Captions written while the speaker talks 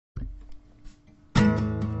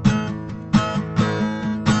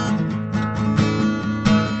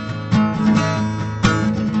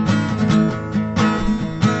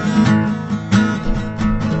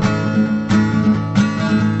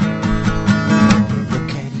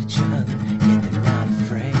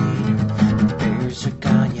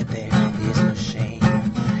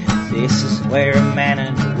where a man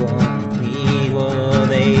and a woman meet. Well,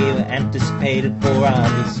 they've anticipated for all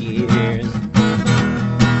these years.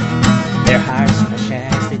 Their hearts flush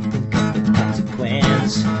as they think of the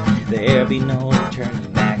consequence. There'll be no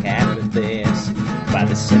turning back after this. By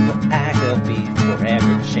the simple act of being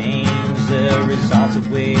forever changed, the results of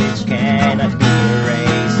which cannot be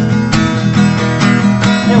erased.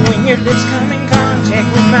 And when your lips come in contact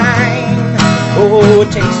with mine, oh,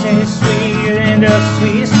 it tastes as sweet than the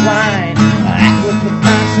sweetest wine. Act with the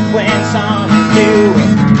consequence on into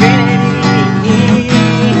infinity.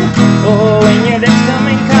 Oh, when your lips come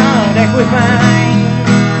in contact with mine,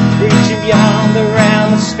 reaching beyond the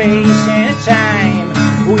realm of space and time.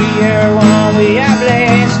 We are one, we are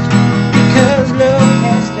blessed, because love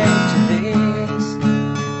has led to this.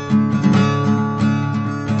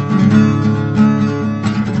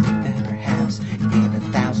 That perhaps in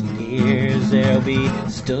 1,000 years there'll be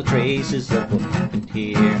still traces of what happened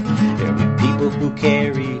here. There'll be people who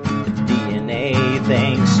carry the DNA,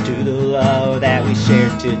 thanks to the love that we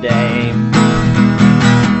share today.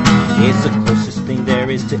 It's the closest thing there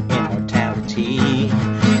is to immortality,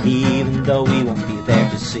 even though we won't be there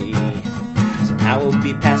to see. Somehow we'll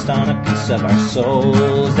be passed on a piece of our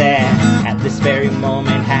souls that at this very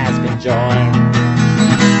moment has been joined.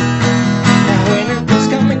 Now when our lips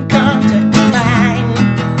come in contact with mine,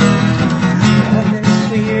 nothing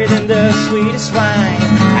sweeter than the sweetest wine.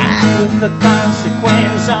 Act with the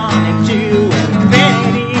consequence on into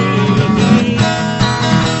infinity.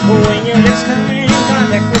 When your lips come in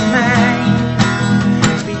contact with mine,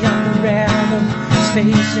 it's beyond the realm of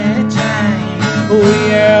space and time.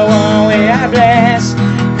 We are one, we are blessed,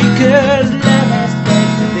 because love has led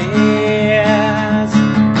to this.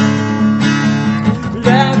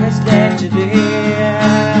 Love has led to this.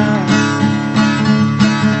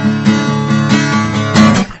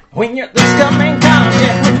 When your lips come in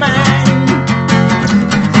contact with mine,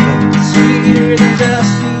 sweeter than the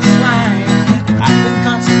sweetest wine. The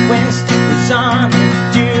consequence is on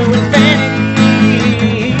to infinity.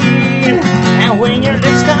 And when your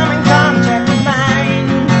lips come in contact with mine,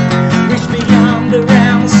 reach beyond the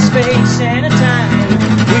realm of space and time.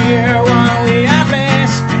 We are one, we are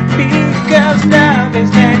blessed, because love is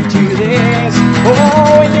led to this.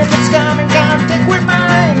 Oh, when your lips come in contact with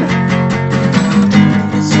mine,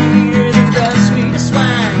 it's sweeter than the sweetest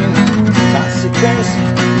wine. Consequence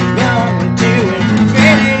on to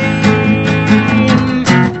infinity.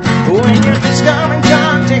 When your lips come in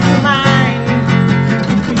contact with mine,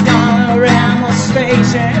 beyond the realm of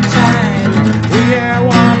space and time. We are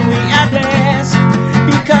one, we are blessed,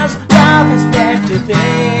 because love has led to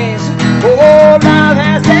this. Oh, love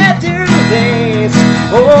has led to this.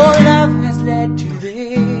 Oh, love has led to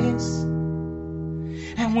this.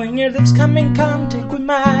 And when your lips come in contact with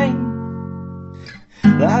mine,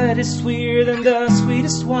 love that is sweeter than the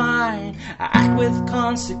sweetest wine. I act with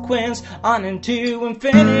consequence on into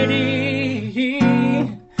infinity.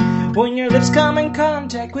 When your lips come in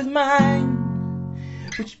contact with mine,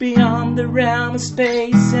 which beyond the realm of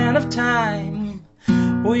space and of time.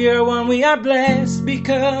 We are one, we are blessed,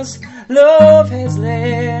 because love has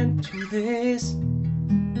led to this.